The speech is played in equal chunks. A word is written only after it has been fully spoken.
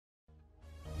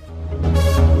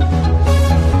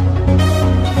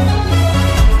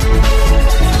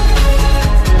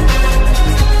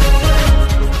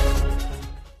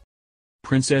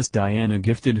Princess Diana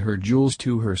gifted her jewels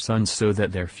to her sons so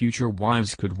that their future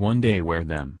wives could one day wear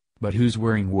them, but who's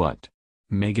wearing what?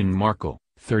 Meghan Markle,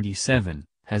 37,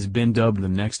 has been dubbed the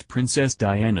next Princess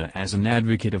Diana as an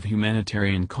advocate of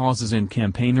humanitarian causes and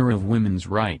campaigner of women's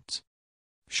rights.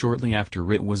 Shortly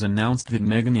after it was announced that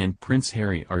Meghan and Prince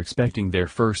Harry are expecting their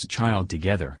first child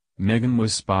together, Meghan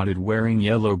was spotted wearing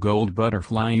yellow gold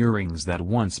butterfly earrings that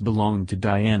once belonged to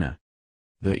Diana.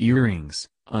 The earrings,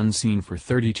 unseen for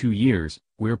 32 years,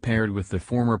 were paired with the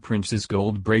former prince's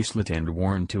gold bracelet and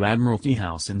worn to Admiralty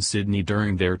House in Sydney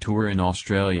during their tour in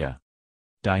Australia.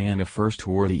 Diana first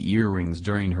wore the earrings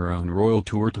during her own royal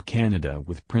tour to Canada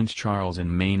with Prince Charles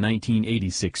in May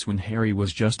 1986 when Harry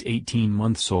was just 18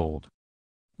 months old.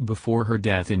 Before her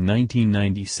death in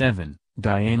 1997,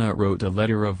 Diana wrote a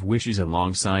letter of wishes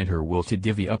alongside her will to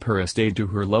divvy up her estate to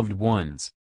her loved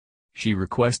ones. She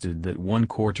requested that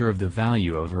 1/4 of the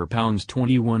value of her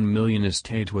 £21 million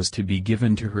estate was to be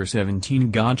given to her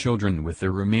 17 godchildren, with the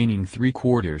remaining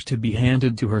 3/4 to be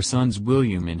handed to her sons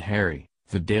William and Harry,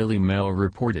 the Daily Mail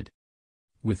reported.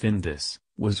 Within this,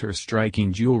 was her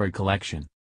striking jewelry collection.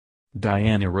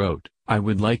 Diana wrote, "I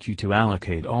would like you to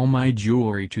allocate all my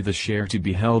jewelry to the share to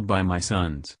be held by my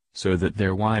sons, so that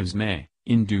their wives may,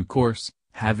 in due course,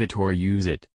 have it or use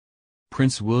it."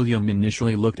 Prince William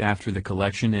initially looked after the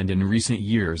collection, and in recent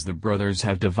years the brothers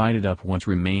have divided up what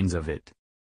remains of it.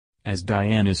 As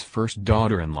Diana's first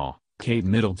daughter-in-law, Kate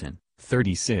Middleton,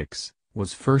 36,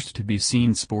 was first to be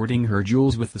seen sporting her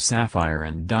jewels with the sapphire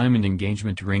and diamond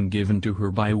engagement ring given to her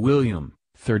by William,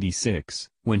 36,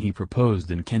 when he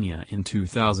proposed in Kenya in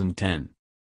 2010.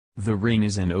 The ring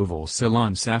is an oval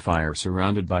Ceylon sapphire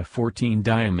surrounded by 14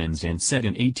 diamonds and set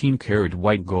in 18-karat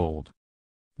white gold.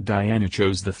 Diana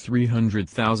chose the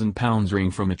 £300,000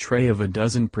 ring from a tray of a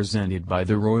dozen presented by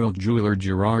the royal jeweller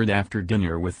Gerard after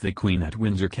dinner with the Queen at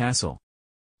Windsor Castle.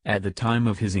 At the time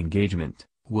of his engagement,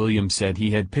 William said he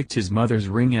had picked his mother's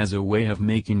ring as a way of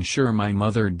making sure my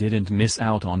mother didn't miss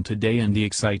out on today and the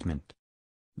excitement.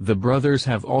 The brothers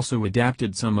have also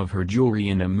adapted some of her jewelry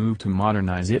in a move to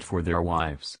modernize it for their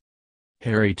wives.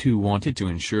 Harry too wanted to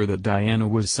ensure that Diana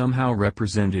was somehow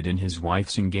represented in his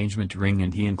wife's engagement ring,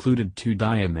 and he included 2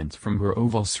 diamonds from her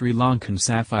oval Sri Lankan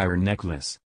sapphire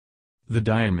necklace. The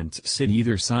diamonds sit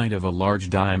either side of a large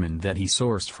diamond that he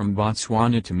sourced from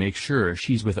Botswana to make sure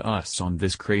she's with us on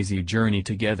this crazy journey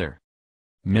together.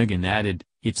 Meghan added,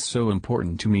 "It's so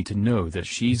important to me to know that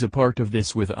she's a part of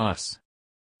this with us."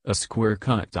 A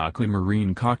square-cut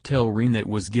aquamarine cocktail ring that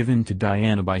was given to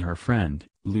Diana by her friend,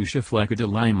 Lucia Fleca de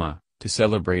Lima, to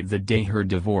celebrate the day her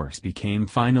divorce became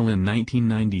final in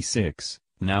 1996,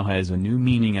 now has a new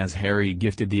meaning as Harry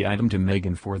gifted the item to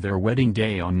Meghan for their wedding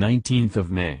day on 19th of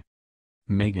May.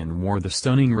 Meghan wore the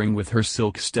stunning ring with her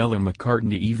silk Stella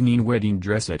McCartney evening wedding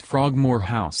dress at Frogmore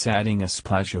House, adding a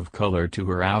splash of color to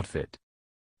her outfit.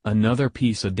 Another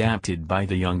piece adapted by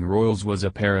the young royals was a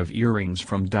pair of earrings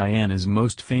from Diana's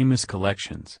most famous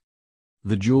collections.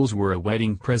 The jewels were a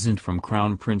wedding present from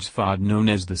Crown Prince Fahd known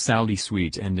as the Saudi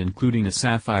Suite, and including a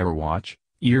sapphire watch,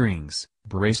 earrings,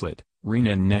 bracelet, ring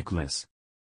and necklace.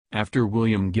 After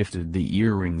William gifted the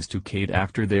earrings to Kate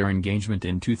after their engagement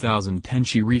in 2010,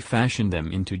 she refashioned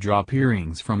them into drop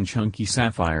earrings from chunky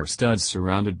sapphire studs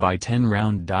surrounded by 10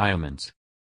 round diamonds.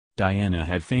 Diana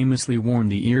had famously worn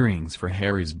the earrings for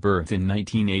Harry's birth in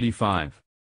 1985.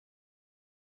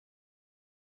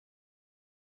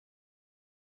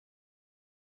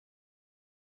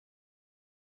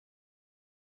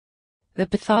 The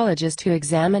pathologist who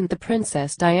examined the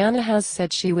Princess Diana has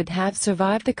said she would have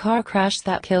survived the car crash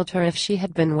that killed her if she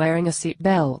had been wearing a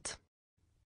seatbelt.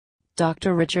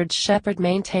 Dr. Richard Shepherd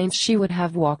maintains she would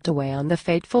have walked away on the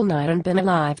fateful night and been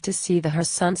alive to see her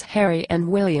sons Harry and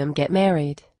William get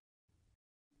married.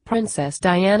 Princess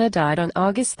Diana died on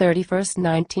August 31,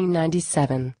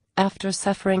 1997, after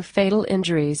suffering fatal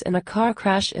injuries in a car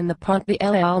crash in the Pont de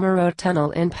l'Almero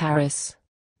tunnel in Paris.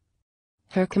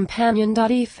 Her companion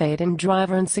Dottie Fate and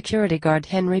driver and security guard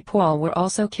Henry Paul were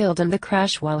also killed in the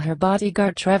crash, while her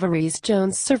bodyguard Trevor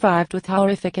Rees-Jones survived with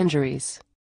horrific injuries.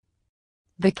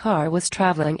 The car was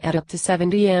traveling at up to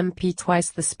 70 mph, twice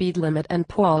the speed limit, and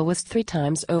Paul was 3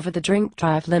 times over the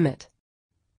drink-drive limit.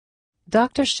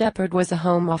 Dr. Shepherd was a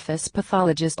Home Office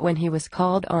pathologist when he was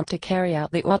called on to carry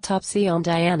out the autopsy on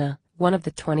Diana, one of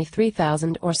the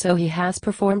 23,000 or so he has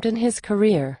performed in his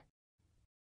career.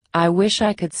 "I wish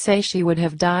I could say she would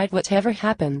have died whatever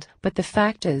happened, but the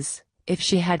fact is, if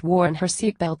she had worn her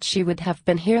seatbelt she would have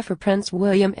been here for Prince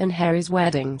William and Harry's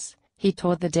weddings," he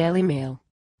told the Daily Mail.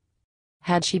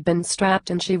 "Had she been strapped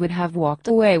in she would have walked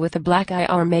away with a black eye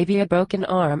or maybe a broken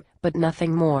arm, but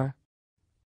nothing more.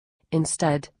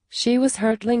 Instead, She was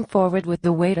hurtling forward with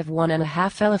the weight of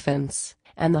 1.5 elephants,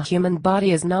 and the human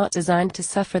body is not designed to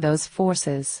suffer those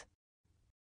forces.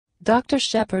 Dr.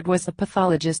 Shepherd was the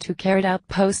pathologist who carried out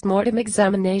post-mortem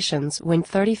examinations when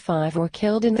 35 were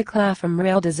killed in the Clapham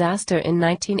rail disaster in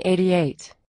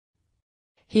 1988.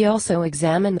 He also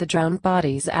examined the drowned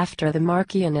bodies after the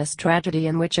Marcianus tragedy,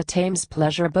 in which a Thames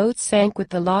pleasure boat sank with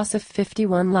the loss of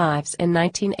 51 lives in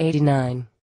 1989.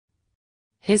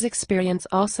 His experience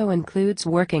also includes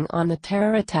working on the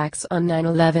terror attacks on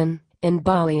 9/11, in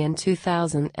Bali in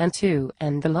 2002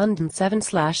 and the London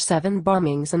 7/7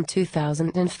 bombings in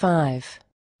 2005.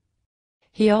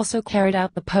 He also carried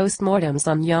out the post-mortems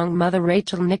on young mother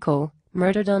Rachel Nicholl,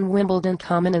 murdered on Wimbledon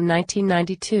Common in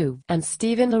 1992, and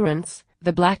Stephen Lawrence,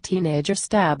 the black teenager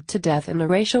stabbed to death in a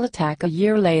racial attack a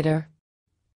year later.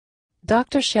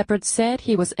 Dr. Shepherd said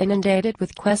he was inundated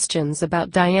with questions about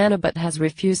Diana but has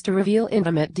refused to reveal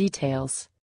intimate details.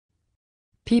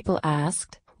 People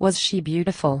asked, was she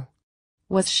beautiful?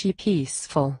 Was she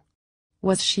peaceful?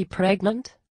 Was she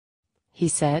pregnant? He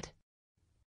said,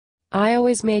 I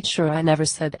always made sure I never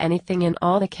said anything in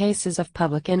all the cases of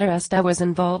public interest I was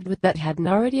involved with that hadn't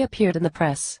already appeared in the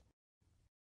press.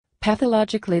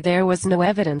 Pathologically, there was no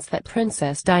evidence that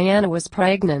Princess Diana was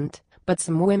pregnant, but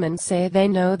some women say they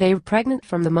know they were pregnant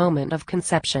from the moment of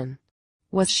conception.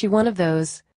 Was she one of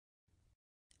those?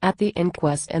 At the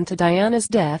inquest into Diana's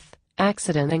death,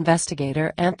 accident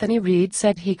investigator Anthony Reed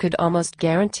said he could almost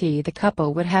guarantee the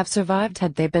couple would have survived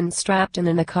had they been strapped in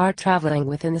a car traveling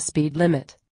within the speed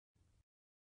limit.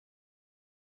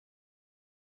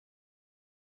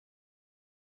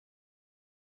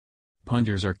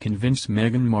 Punters are convinced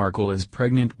Meghan Markle is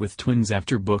pregnant with twins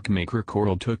after bookmaker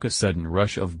Coral took a sudden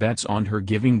rush of bets on her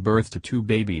giving birth to 2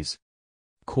 babies.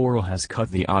 Coral has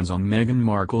cut the odds on Meghan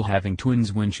Markle having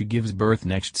twins when she gives birth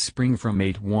next spring from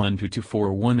 8-1 to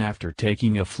 2-4-1 after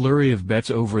taking a flurry of bets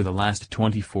over the last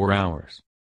 24 hours.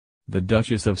 The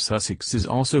Duchess of Sussex is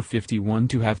also 51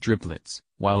 to have triplets,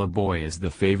 while a boy is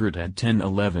the favorite at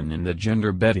 10-11 in the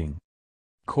gender betting.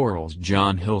 Coral's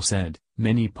John Hill said,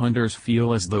 many punters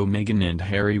feel as though Meghan and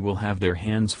Harry will have their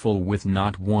hands full with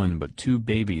not 1 but 2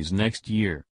 babies next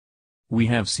year. We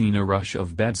have seen a rush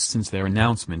of bets since their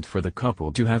announcement for the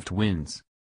couple to have twins.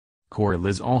 Coral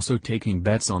is also taking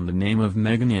bets on the name of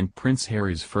Meghan and Prince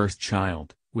Harry's first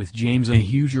child, with James a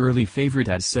huge early favorite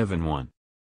at 7-1.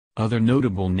 Other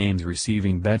notable names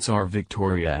receiving bets are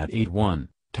Victoria at 8-1,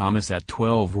 Thomas at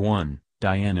 12-1,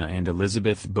 Diana and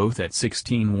Elizabeth both at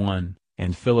 16-1,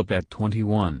 and Philip at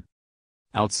 21.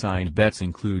 Outside bets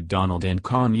include Donald and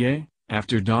Kanye,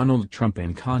 after Donald Trump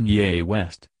and Kanye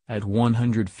West, at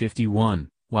 151,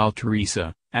 while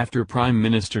Theresa, after Prime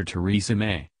Minister Theresa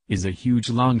May, is a huge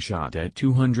long shot at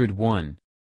 201.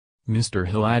 Mr.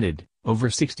 Hill added, over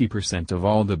 60% of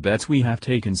all the bets we have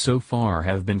taken so far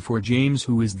have been for James,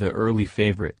 who is the early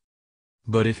favorite.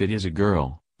 But if it is a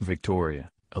girl,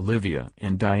 Victoria, Olivia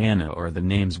and Diana are the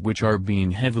names which are being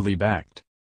heavily backed.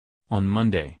 On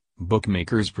Monday,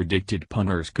 bookmakers predicted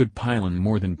punters could pile in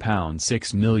more than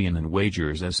 £6 million in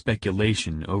wagers as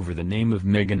speculation over the name of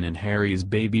Meghan and Harry's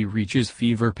baby reaches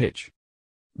fever pitch.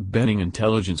 Betting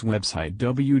intelligence website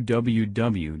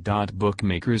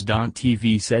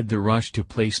www.bookmakers.tv said the rush to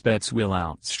place bets will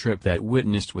outstrip that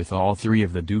witnessed with all 3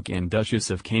 of the Duke and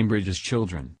Duchess of Cambridge's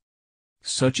children.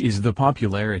 Such is the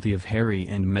popularity of Harry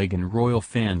and Meghan, royal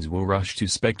fans will rush to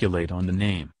speculate on the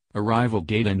name, arrival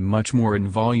date and much more in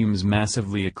volumes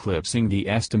massively eclipsing the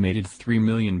estimated £3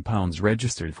 million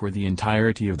registered for the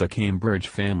entirety of the Cambridge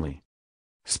family.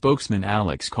 Spokesman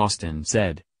Alex Costin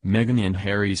said, Meghan and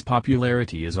Harry's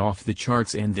popularity is off the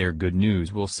charts and their good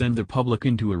news will send the public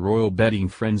into a royal betting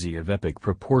frenzy of epic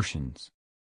proportions.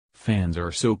 Fans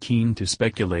are so keen to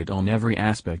speculate on every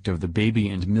aspect of the baby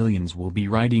and millions will be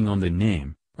riding on the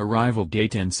name, arrival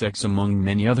date and sex among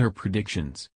many other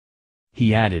predictions.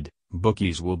 He added,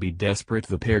 bookies will be desperate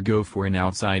the pair go for an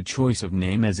outside choice of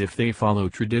name as if they follow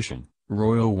tradition,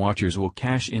 royal watchers will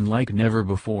cash in like never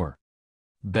before.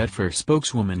 Betfair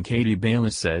spokeswoman Katie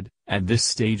Bayliss said, at this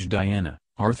stage Diana,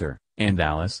 Arthur, and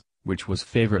Alice, which was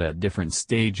favored at different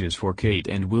stages for Kate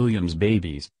and William's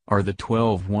babies, are the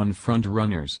 12-1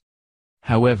 front-runners.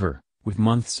 However, with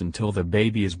months until the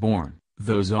baby is born,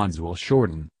 those odds will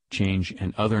shorten, change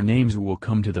and other names will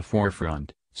come to the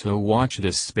forefront, so watch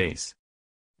this space.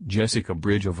 Jessica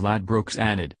Bridge of Ladbrokes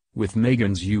added, with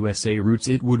Meghan's USA roots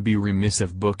it would be remiss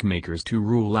of bookmakers to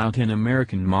rule out an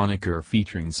American moniker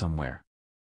featuring somewhere.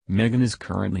 Meghan is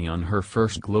currently on her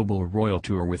first global royal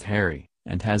tour with Harry,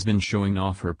 and has been showing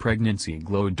off her pregnancy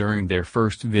glow during their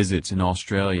first visits in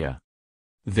Australia.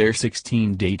 Their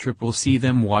 16-day trip will see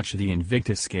them watch the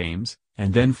Invictus Games,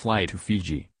 and then fly to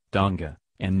Fiji, Tonga,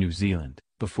 and New Zealand,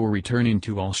 before returning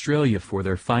to Australia for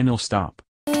their final stop.